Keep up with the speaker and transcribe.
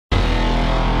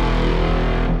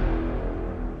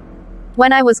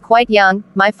When I was quite young,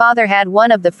 my father had one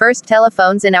of the first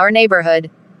telephones in our neighborhood.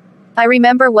 I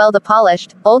remember well the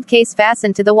polished, old case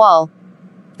fastened to the wall.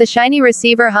 The shiny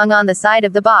receiver hung on the side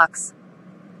of the box.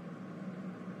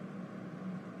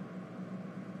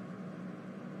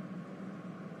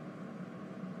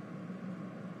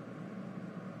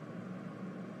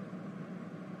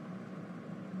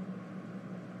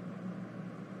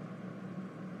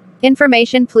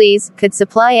 Information please, could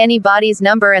supply anybody's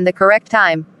number and the correct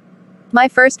time. My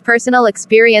first personal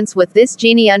experience with this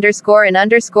genie _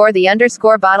 the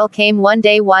 _ bottle came one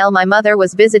day while my mother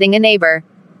was visiting a neighbor.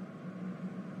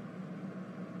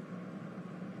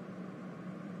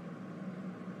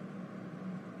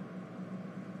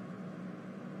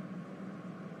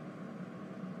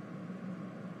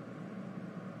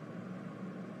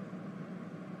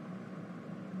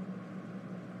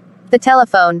 The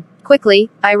telephone. Quickly,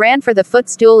 I ran for the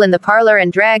footstool in the parlor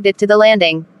and dragged it to the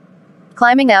landing.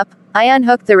 Climbing up, I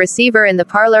unhooked the receiver in the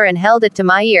parlor and held it to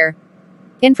my ear.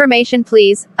 Information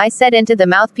please, I said into the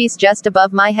mouthpiece just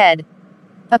above my head.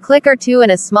 A click or two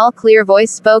and a small clear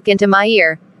voice spoke into my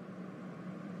ear.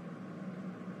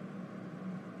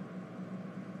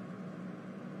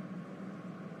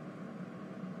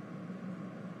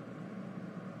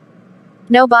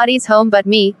 Nobody's home but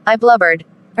me, I blubbered.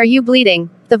 Are you bleeding?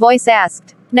 The voice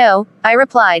asked. No, I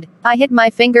replied. I hit my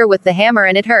finger with the hammer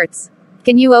and it hurts.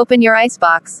 Can you open your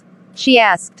icebox? She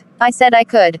asked. I said I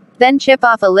could. Then chip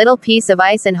off a little piece of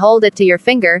ice and hold it to your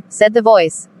finger, said the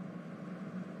voice.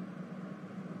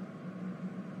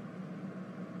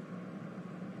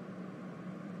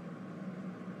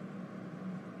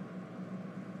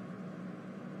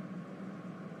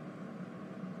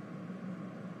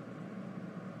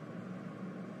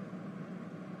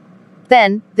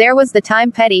 Then, there was the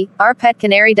time Petty, our pet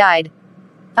canary, died.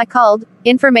 I called,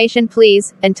 information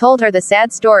please, and told her the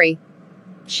sad story.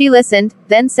 She listened,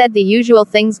 then said the usual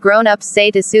things grown-ups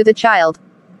say to soothe a child.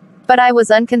 But I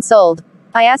was unconsoled.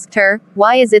 I asked her,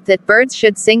 why is it that birds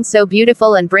should sing so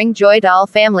beautiful and bring joy to all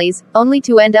families, only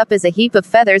to end up as a heap of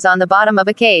feathers on the bottom of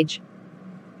a cage?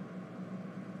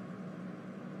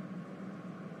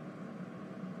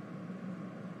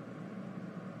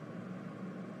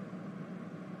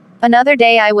 Another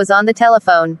day I was on the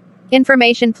telephone.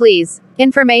 Information please.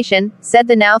 Information, said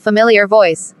the now familiar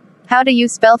voice. How do you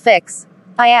spell fix?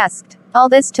 I asked. All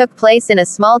this took place in a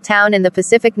small town in the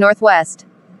Pacific Northwest.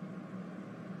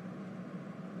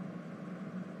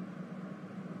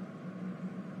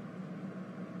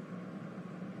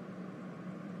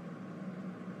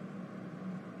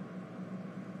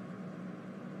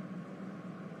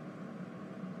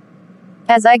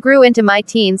 As I grew into my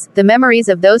teens, the memories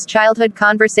of those childhood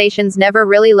conversations never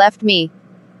really left me.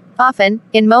 Often,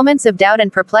 in moments of doubt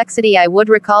and perplexity, I would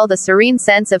recall the serene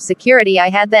sense of security I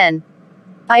had then.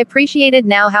 I appreciated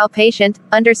now how patient,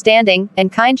 understanding,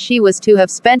 and kind she was to have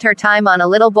spent her time on a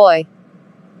little boy.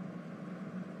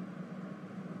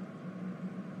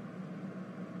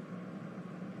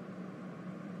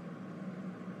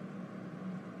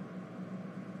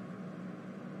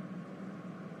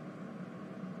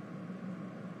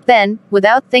 Then,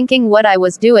 without thinking what I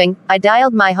was doing, I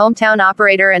dialed my hometown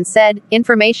operator and said,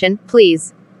 information,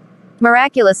 please.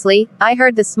 Miraculously, I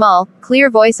heard the small, clear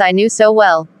voice I knew so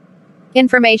well.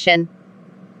 Information.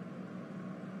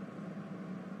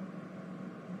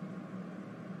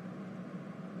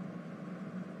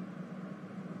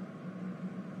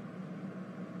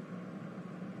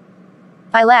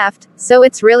 I laughed. So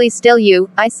it's really still you,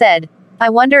 I said. I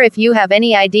wonder if you have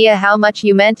any idea how much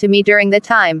you meant to me during the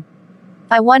time.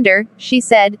 I wonder, she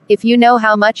said, if you know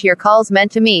how much your calls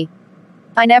meant to me.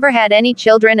 I never had any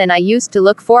children and I used to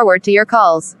look forward to your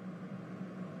calls.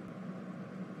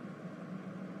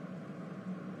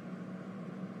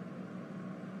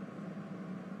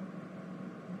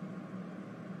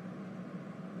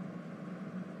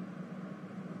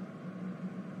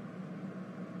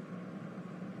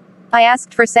 I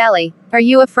asked for Sally. Are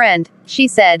you a friend? She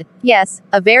said. Yes,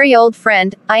 a very old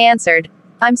friend, I answered.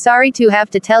 I'm sorry to have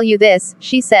to tell you this,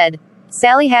 she said.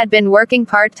 Sally had been working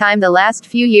part-time the last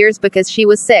few years because she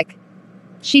was sick.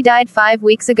 She died 5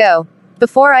 weeks ago.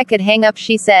 Before I could hang up,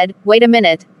 she said, wait a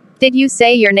minute. Did you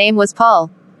say your name was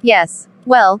Paul? Yes.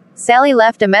 Well, Sally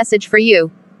left a message for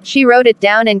you. She wrote it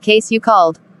down in case you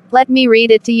called. Let me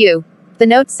read it to you. The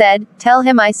note said, tell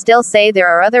him I still say there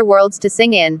are other worlds to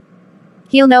sing in.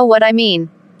 He'll know what I mean.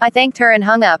 I thanked her and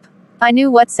hung up. I knew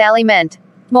what Sally meant.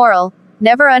 Moral.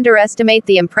 Never underestimate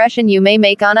the impression you may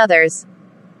make on others.